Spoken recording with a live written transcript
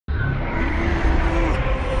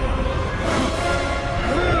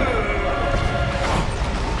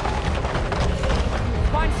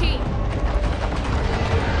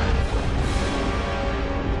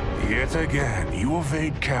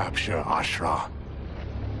evade capture, Ashra.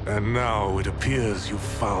 And now it appears you've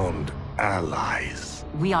found allies.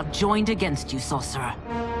 We are joined against you, sorcerer.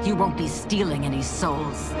 You won't be stealing any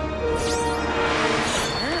souls.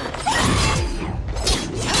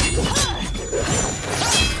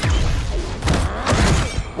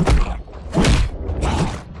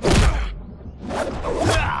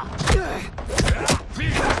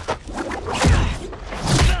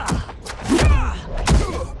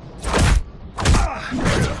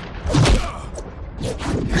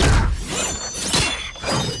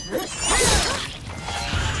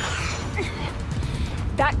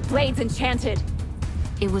 Blade's enchanted.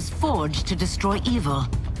 It was forged to destroy evil.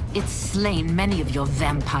 It's slain many of your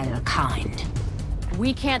vampire kind.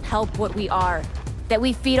 We can't help what we are. That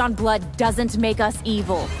we feed on blood doesn't make us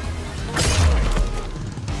evil.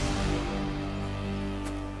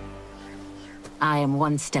 I am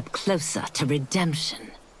one step closer to redemption.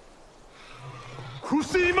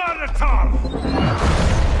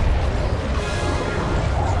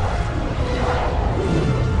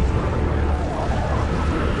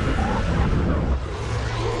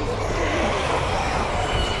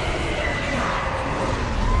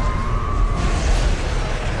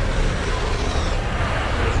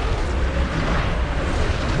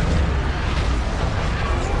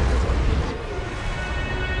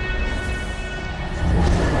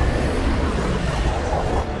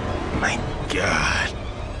 God,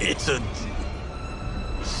 it's a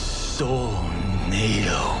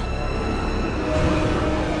tornado.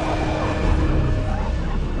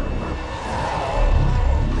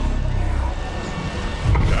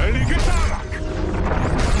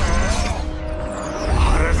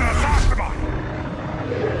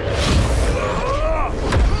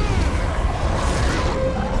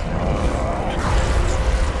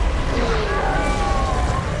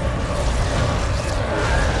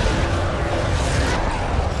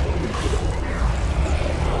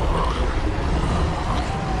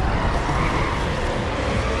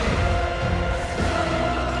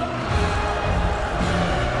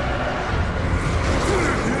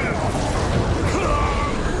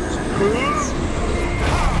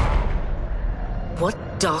 What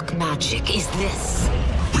dark magic is this?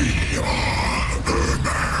 We are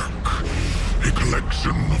Ermac, a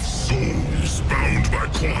collection of souls bound by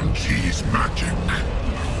Quan Chi's magic.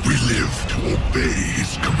 We live to obey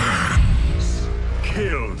his commands.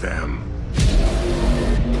 Kill them.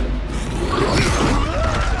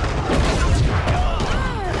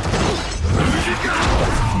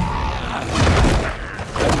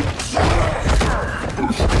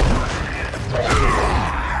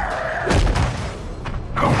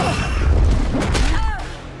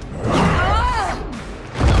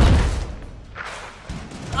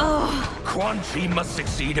 Quan Chi must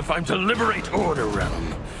succeed if I'm to liberate Order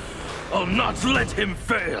Realm. I'll not let him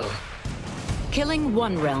fail. Killing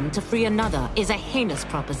one realm to free another is a heinous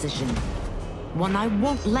proposition. One I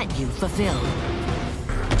won't let you fulfill.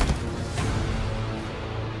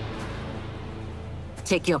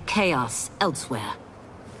 Take your chaos elsewhere.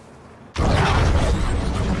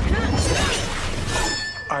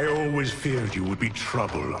 I always feared you would be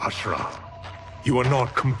trouble, Ashra. You are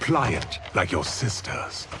not compliant like your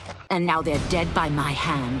sisters. And now they're dead by my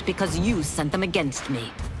hand because you sent them against me.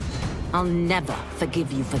 I'll never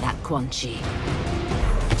forgive you for that, Quan Chi.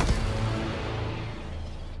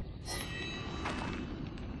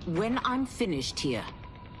 When I'm finished here,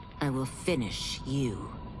 I will finish you.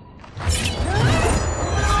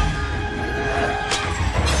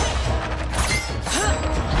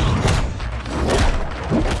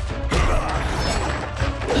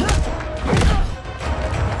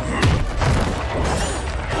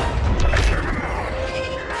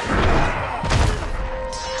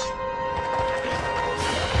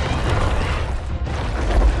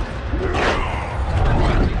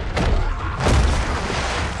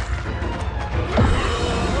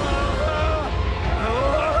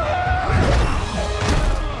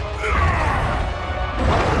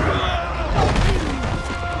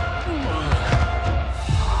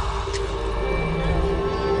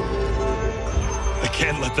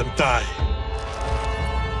 Can't let them die.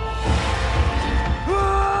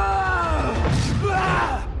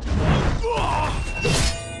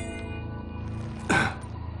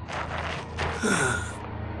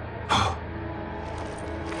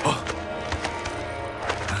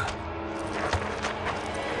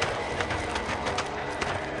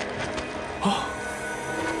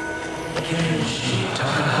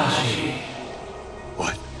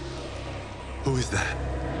 What? Who is that?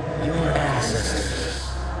 Your ancestors,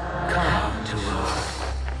 come to us.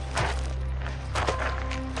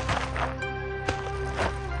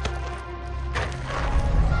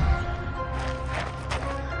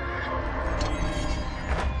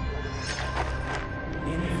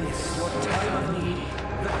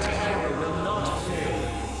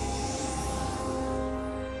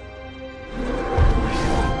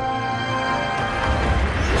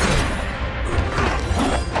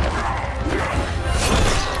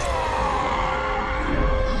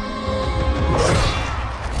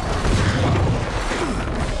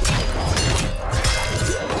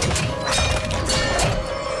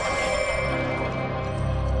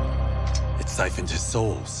 siphoned his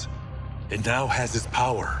souls. It now has his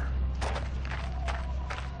power.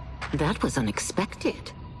 That was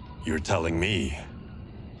unexpected. You're telling me.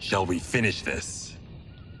 Shall we finish this?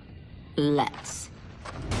 Let's.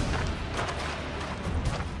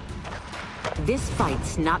 This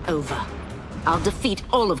fight's not over. I'll defeat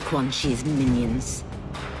all of Quan Chi's minions.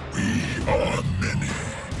 We are many.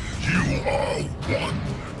 You are one.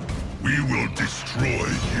 We will destroy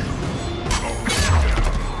you.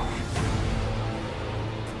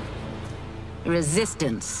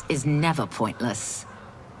 Resistance is never pointless.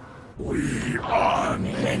 We are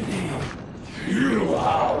many. You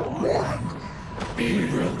are one. We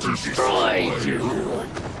will destroy you.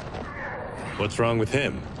 What's wrong with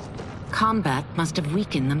him? Kombat must have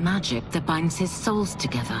weakened the magic that binds his souls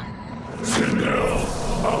together. Now,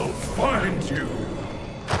 I'll find you.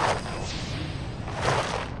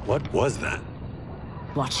 What was that?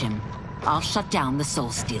 Watch him. I'll shut down the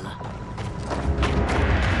Soul Stealer.